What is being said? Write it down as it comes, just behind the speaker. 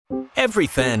Every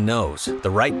fan knows the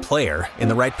right player in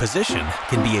the right position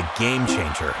can be a game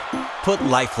changer. Put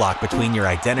LifeLock between your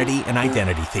identity and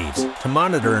identity thieves to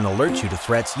monitor and alert you to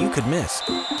threats you could miss.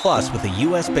 Plus, with a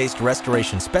U.S.-based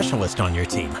restoration specialist on your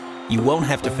team, you won't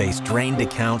have to face drained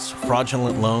accounts,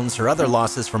 fraudulent loans, or other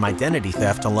losses from identity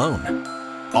theft alone.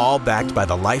 All backed by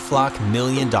the LifeLock $1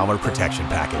 Million Protection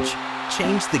Package.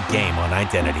 Change the game on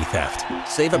identity theft.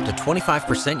 Save up to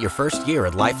 25% your first year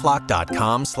at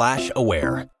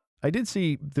LifeLock.com/aware. I did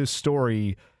see this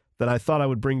story that I thought I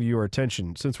would bring to your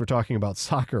attention since we're talking about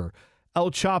soccer.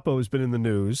 El Chapo has been in the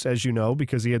news, as you know,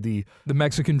 because he had the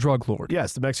Mexican drug lord.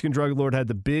 Yes, the Mexican drug lord had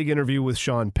the big interview with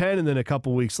Sean Penn, and then a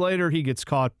couple weeks later, he gets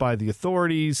caught by the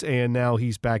authorities, and now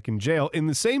he's back in jail. In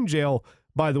the same jail,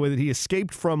 by the way, that he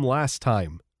escaped from last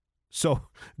time. So,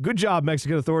 good job,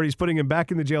 Mexican authorities, putting him back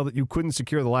in the jail that you couldn't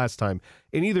secure the last time.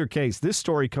 In either case, this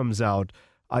story comes out.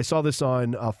 I saw this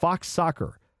on Fox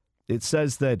Soccer. It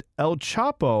says that El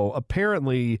Chapo,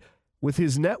 apparently, with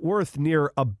his net worth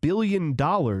near $1 billion,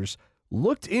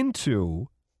 looked into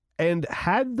and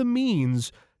had the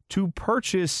means to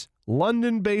purchase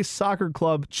London-based soccer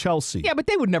club Chelsea. Yeah, but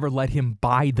they would never let him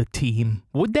buy the team,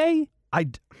 would they? I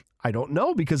don't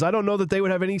know, because I don't know that they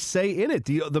would have any say in it.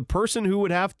 The person who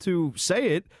would have to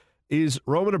say it is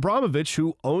Roman Abramovich,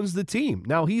 who owns the team.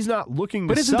 Now, he's not looking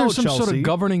to sell Chelsea. But isn't there some sort of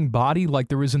governing body like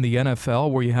there is in the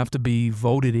NFL where you have to be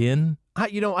voted in? I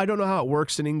don't know how it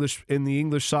works in the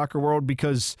English soccer world,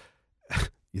 because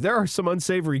there are some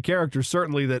unsavory characters,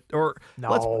 certainly,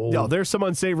 there's some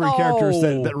unsavory characters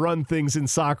that run things in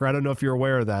soccer. I don't know if you're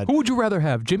aware of that. Who would you rather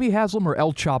have, Jimmy Haslam or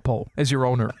El Chapo as your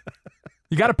owner?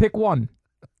 You got to pick one.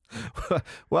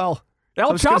 Well,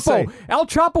 El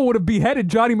Chapo would have beheaded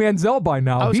Johnny Manziel by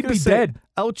now. He'd be dead.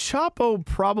 El Chapo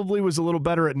probably was a little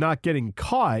better at not getting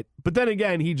caught, but then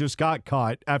again, he just got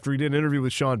caught after he did an interview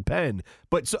with Sean Penn.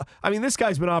 But, this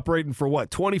guy's been operating for,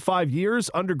 25 years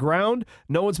underground?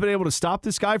 No one's been able to stop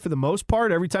this guy for the most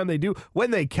part. Every time they do,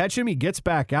 when they catch him, he gets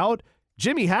back out.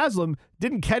 Jimmy Haslam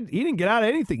didn't get out of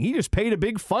anything. He just paid a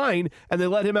big fine, and they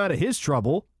let him out of his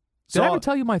trouble. Did I ever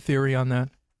tell you my theory on that?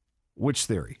 Which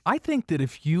theory? I think that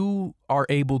if you are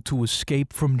able to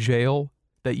escape from jail,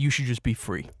 that you should just be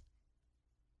free.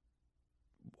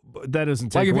 That doesn't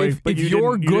take away. But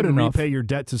you didn't repay your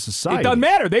debt to society. It doesn't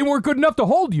matter. They weren't good enough to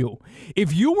hold you.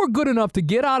 If you were good enough to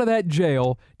get out of that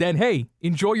jail, then, hey,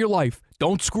 enjoy your life.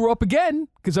 Don't screw up again,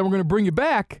 because then we're going to bring you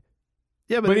back.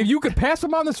 Yeah, but if you could pass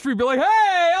them on the street, be like,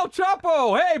 hey, El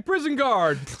Chapo, hey, prison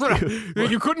guard.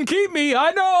 You couldn't keep me.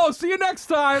 I know. See you next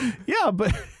time. Yeah,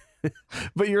 but...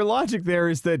 But your logic there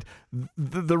is that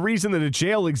the reason that a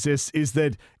jail exists is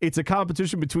that it's a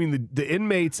competition between the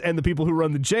inmates and the people who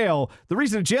run the jail. The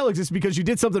reason a jail exists is because you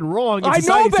did something wrong. I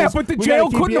know that, but the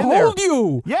jail couldn't hold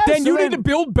you. Yes, then you need to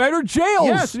build better jails.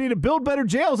 Yes, you need to build better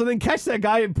jails and then catch that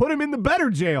guy and put him in the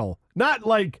better jail. Not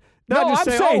just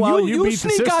I'm say, saying, you beat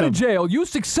sneak the system. out of jail. You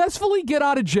successfully get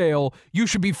out of jail. You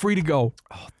should be free to go.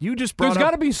 There's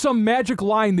got to be some magic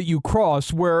line that you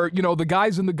cross where, the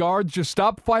guys in the guards just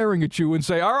stop firing at you and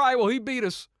say, all right, well, he beat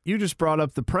us. You just brought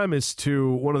up the premise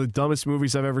to one of the dumbest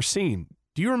movies I've ever seen.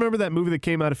 Do you remember that movie that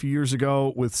came out a few years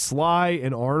ago with Sly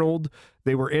and Arnold?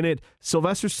 They were in it.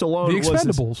 Sylvester Stallone The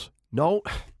Expendables. No.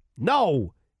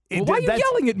 Well, why are you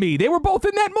yelling at me? They were both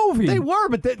in that movie. They were,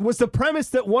 but that was the premise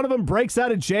that one of them breaks out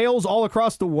of jails all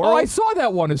across the world. Oh, I saw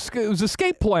that one. It was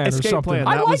Escape Plan or something.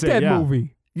 I liked that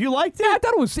movie. You liked it? Yeah, I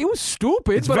thought it was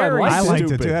stupid, but I liked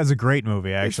it. it too. That's a great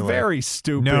movie, actually. It's very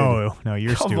stupid. No,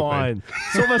 you're Come stupid. on.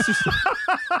 Sylvester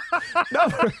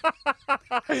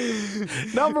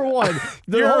Number one,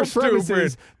 the whole premise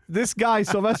is this guy,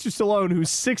 Sylvester Stallone, who's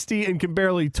 60 and can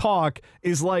barely talk,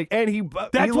 is like, and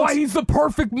that's why he's the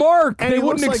perfect mark. They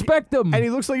wouldn't expect him. And he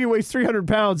looks like he weighs 300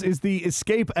 pounds, is the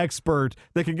escape expert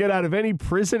that can get out of any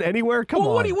prison anywhere. Come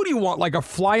on. What do you want, like a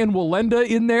flying Walenda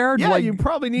in there? Yeah, like, you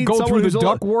probably need go someone through the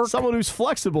ductwork. Someone who's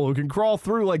flexible, who can crawl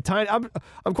through like tiny. I'm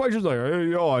quite just like,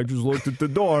 hey, I just looked at the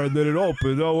door and then it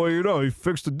opened. Oh, well, he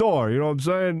fixed the door. You know what I'm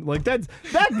saying? Like that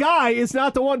guy is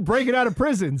not the one breaking out of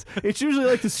prisons. It's usually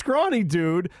like the scrawny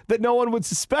dude that no one would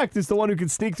suspect is the one who can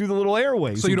sneak through the little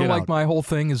airways. So you don't like my whole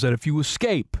thing is that if you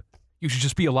escape, you should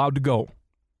just be allowed to go.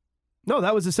 No,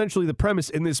 that was essentially the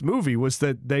premise in this movie, was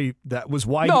that was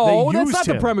why they used him. No, that's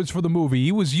not the premise for the movie.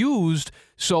 He was used,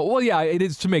 it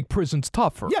is to make prisons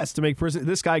tougher. Yes, to make prison.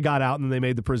 This guy got out, and then they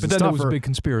made the prisons tougher. But then there was a big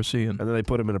conspiracy. And then they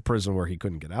put him in a prison where he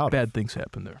couldn't get out. Bad things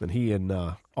happened there. And he and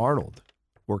Arnold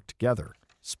worked together.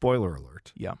 Spoiler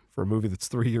alert. Yeah. For a movie that's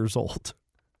 3 years old.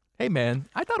 Hey, man,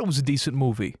 I thought it was a decent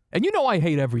movie. And I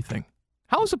hate everything.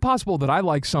 How is it possible that I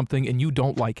like something and you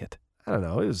don't like it? I don't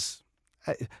know.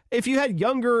 If you had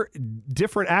younger,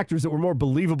 different actors that were more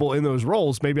believable in those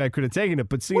roles, maybe I could have taken it.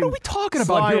 But seeing what are we talking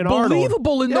about Sly here? and Arnold,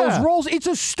 Believable in those roles? It's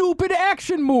a stupid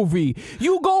action movie.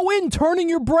 You go in turning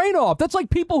your brain off. That's like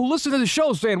people who listen to the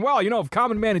show saying, well, if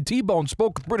Common Man and T-Bone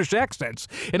spoke with British accents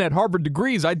and had Harvard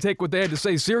degrees, I'd take what they had to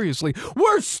say seriously.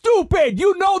 We're stupid.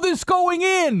 You know this going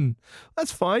in.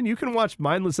 That's fine. You can watch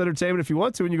mindless entertainment if you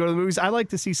want to when you go to the movies. I like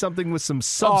to see something with some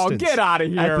substance. Oh, get out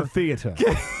of here. At the theater.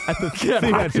 At the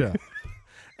theater.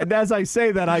 And as I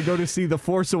say that, I go to see The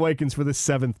Force Awakens for the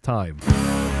 7th time.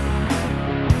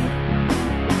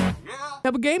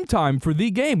 Have a game time for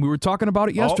the game. We were talking about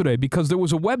it yesterday because there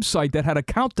was a website that had a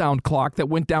countdown clock that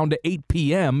went down to 8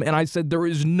 p.m. And I said, there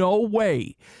is no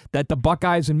way that the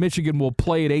Buckeyes in Michigan will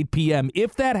play at 8 p.m.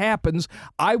 If that happens,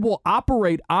 I will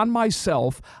operate on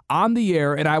myself on the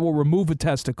air and I will remove a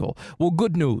testicle. Well,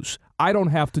 good news. I don't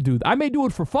have to do that. I may do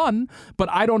it for fun, but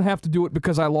I don't have to do it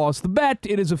because I lost the bet.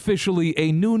 It is officially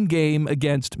a noon game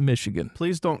against Michigan.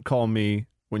 Please don't call me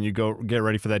when you go get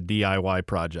ready for that DIY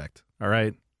project, all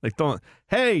right? Like,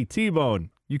 hey, T-Bone,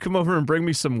 you come over and bring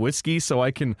me some whiskey so I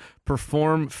can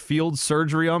perform field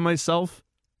surgery on myself?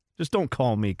 Just don't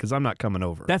call me because I'm not coming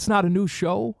over. That's not a new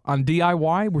show on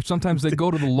DIY where sometimes they go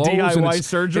to the Lowe's DIY and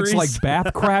surgeries? It's like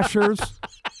bath crashers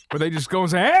where they just go and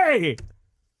say, hey,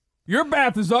 your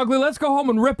bath is ugly. Let's go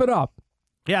home and rip it up.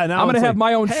 Yeah, now I'm going to have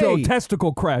my own show, hey.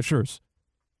 Testicle Crashers.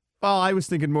 Well, I was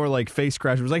thinking more like face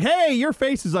crashers. It was like, hey, your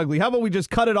face is ugly. How about we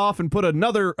just cut it off and put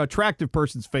another attractive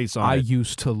person's face on it? I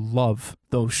used to love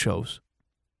those shows.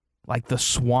 Like The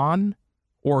Swan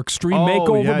or Extreme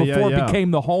Makeover before it became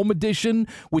the Home Edition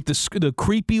with the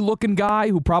creepy-looking guy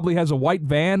who probably has a white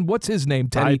van. What's his name,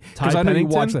 Teddy? Because I know you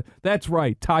watched that. That's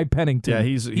right, Ty Pennington. Yeah,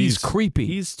 he's creepy.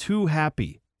 He's too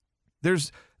happy.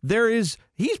 He's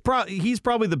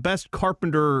probably the best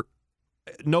carpenter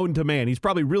known to man. He's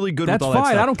probably really good with all that stuff.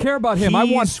 That's fine. I don't care about him. I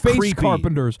want space creepy.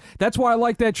 carpenters. That's why I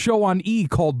like that show on E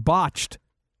called Botched.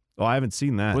 Oh, I haven't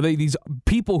seen that. Where these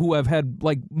people who have had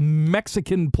like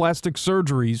Mexican plastic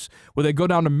surgeries where they go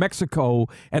down to Mexico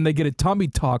and they get a tummy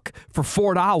tuck for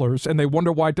 $4 and they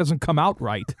wonder why it doesn't come out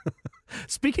right.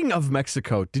 Speaking of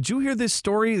Mexico, did you hear this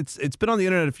story? It's been on the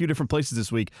internet a few different places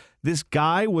this week. This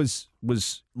guy was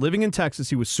living in Texas.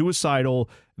 He was suicidal.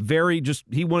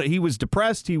 He was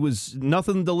depressed. He was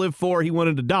nothing to live for. He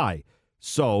wanted to die.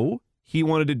 So he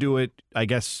wanted to do it, I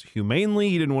guess, humanely.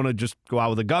 He didn't want to just go out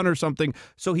with a gun or something.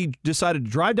 So he decided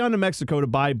to drive down to Mexico to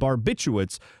buy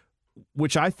barbiturates,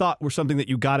 which I thought were something that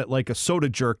you got at like a soda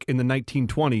jerk in the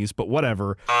 1920s, but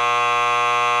whatever.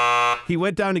 He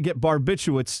went down to get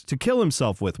barbiturates to kill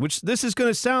himself with, which this is going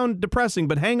to sound depressing,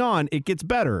 but hang on, it gets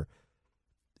better.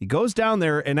 He goes down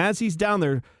there, and as he's down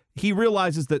there, he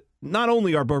realizes that not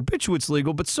only are barbiturates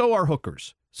legal, but so are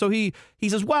hookers. So he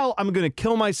says, well, I'm going to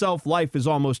kill myself. Life is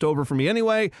almost over for me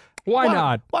anyway. Why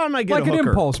not? Why don't I get like a hooker? An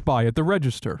impulse buy at the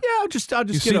register. Yeah, I'll just you get a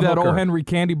hooker. You see that old Henry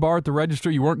candy bar at the register?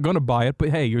 You weren't going to buy it, but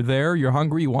hey, you're there, you're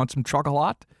hungry, you want some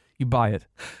chocolate, you buy it.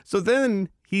 So then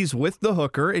he's with the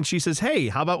hooker, and she says, hey,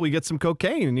 how about we get some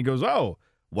cocaine? And he goes, oh,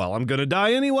 well, I'm going to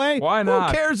die anyway. Why not?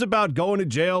 Who cares about going to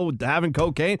jail with having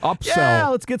cocaine? Upsell. Yeah,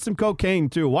 let's get some cocaine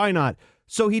too. Why not?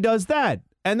 So he does that.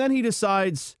 And then he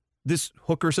decides, this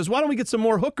hooker says, why don't we get some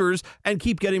more hookers and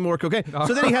keep getting more cocaine?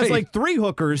 So then he has like 3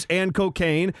 hookers and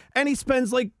cocaine, and he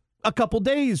spends like a couple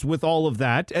days with all of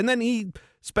that. And then he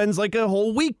spends like a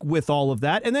whole week with all of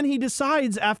that. And then he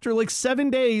decides after like 7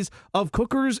 days of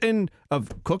hookers and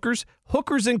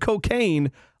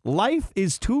cocaine, life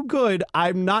is too good.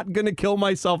 I'm not going to kill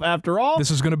myself after all.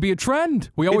 This is going to be a trend.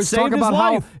 We always talk about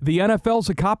how the NFL's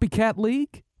a copycat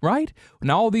league, right?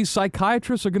 Now all these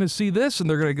psychiatrists are going to see this and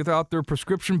they're going to get out their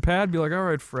prescription pad and be like, all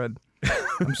right, Fred,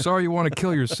 I'm sorry you want to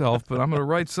kill yourself, but I'm going to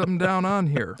write something down on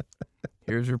here.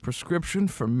 Here's your prescription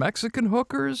for Mexican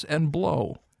hookers and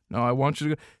blow. No, I want you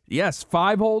to go. Yes,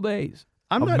 5 whole days.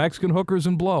 of Mexican hookers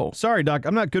and blow. Sorry, Doc.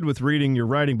 I'm not good with reading your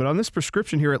writing, but on this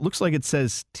prescription here, it looks like it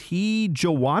says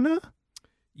Tijuana.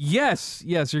 Yes.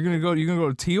 You're gonna go to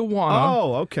Tijuana.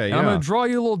 Oh, okay. And I'm gonna draw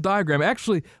you a little diagram.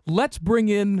 Actually, let's bring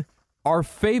in our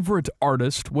favorite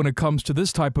artist when it comes to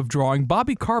this type of drawing,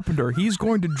 Bobby Carpenter. He's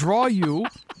going to draw you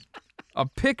a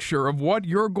picture of what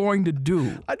you're going to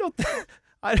do.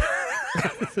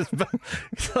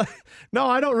 No,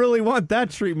 I don't really want that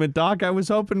treatment, Doc. I was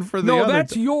hoping for the No, other.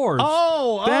 that's yours.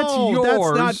 That's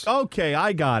yours. That's not okay.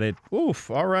 I got it. Oof.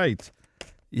 All right.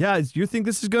 Yeah. You think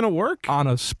this is gonna work? On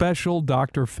a special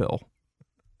Dr. Phil.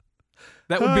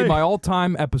 That would be my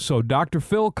all-time episode. Dr.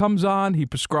 Phil comes on, he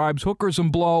prescribes hookers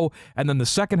and blow, and then the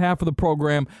second half of the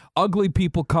program, ugly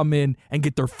people come in and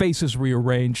get their faces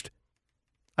rearranged.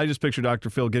 I just picture Dr.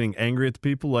 Phil getting angry at the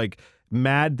people, like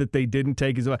mad that they didn't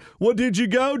take his advice. Well, did you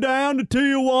go down to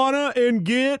Tijuana and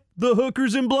get the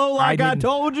hookers and blow like I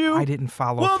told you? I didn't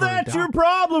follow well, through. Well, that's Doc. your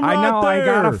problem right there. I know, I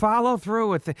gotta follow through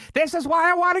with it. This is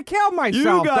why I want to kill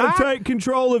myself, You gotta Doc. take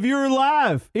control of your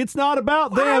life. It's not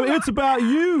about them, it's about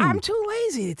you. I'm too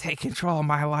lazy to take control of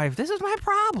my life. This is my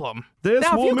problem. This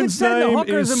now, woman's if you could send the name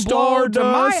hookers is and blow to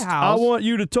my Stardust. house, I want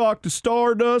you to talk to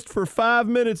Stardust for 5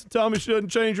 minutes and tell me she doesn't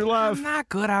change your life. I'm not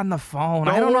good on the phone.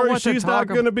 Don't I don't worry, know what she's not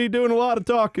going to be doing a lot of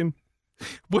talking.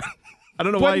 I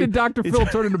don't know why. When did Dr. Phil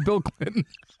turn into Bill Clinton?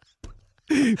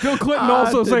 Bill Clinton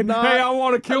also said, hey, I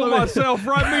want to kill myself.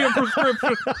 Write me a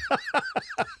prescription.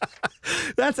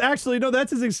 That's actually, no,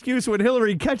 that's his excuse when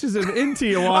Hillary catches him in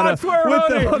Tijuana. I swear, with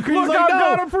honey, the hooker. look, He's like, I've no,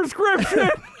 got a prescription.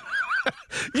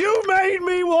 you made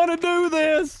me want to do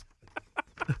this.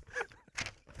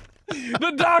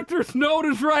 The doctor's note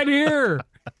is right here.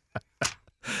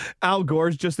 Al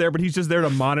Gore's just there, but he's just there to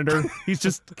monitor. He's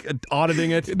just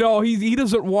auditing it. No, he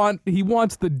doesn't want. He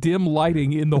wants the dim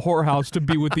lighting in the whorehouse to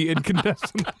be with the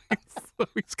incandescent lights. So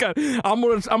he's got. I'm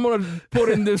gonna put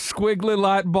in this squiggly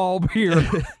light bulb here.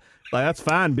 Like, that's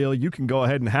fine, Bill. You can go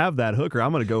ahead and have that hooker.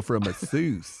 I'm gonna go for a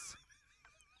masseuse.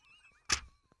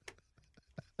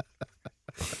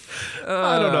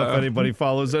 I don't know if anybody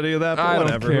follows any of that, but I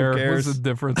whatever. don't care. Who cares? What's the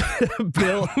difference?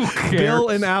 Bill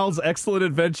and Al's excellent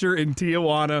adventure in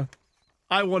Tijuana.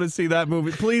 I want to see that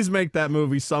movie. Please make that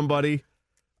movie, somebody.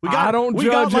 I don't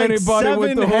judge anybody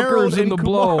with the hookers and the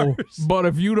blow, but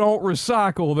if you don't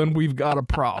recycle, then we've got a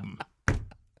problem.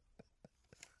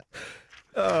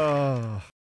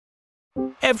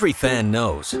 Every fan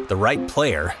knows the right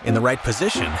player in the right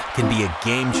position can be a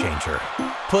game changer.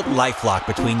 Put LifeLock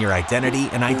between your identity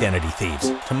and identity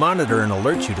thieves to monitor and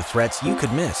alert you to threats you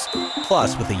could miss.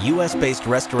 Plus, with a U.S.-based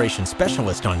restoration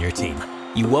specialist on your team,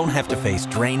 you won't have to face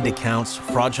drained accounts,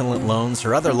 fraudulent loans,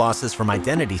 or other losses from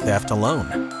identity theft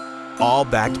alone. All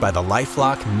backed by the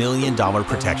LifeLock $1 Million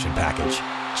Protection Package.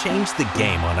 Change the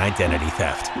game on identity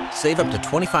theft. Save up to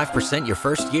 25% your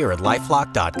first year at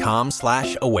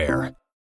LifeLock.com/aware.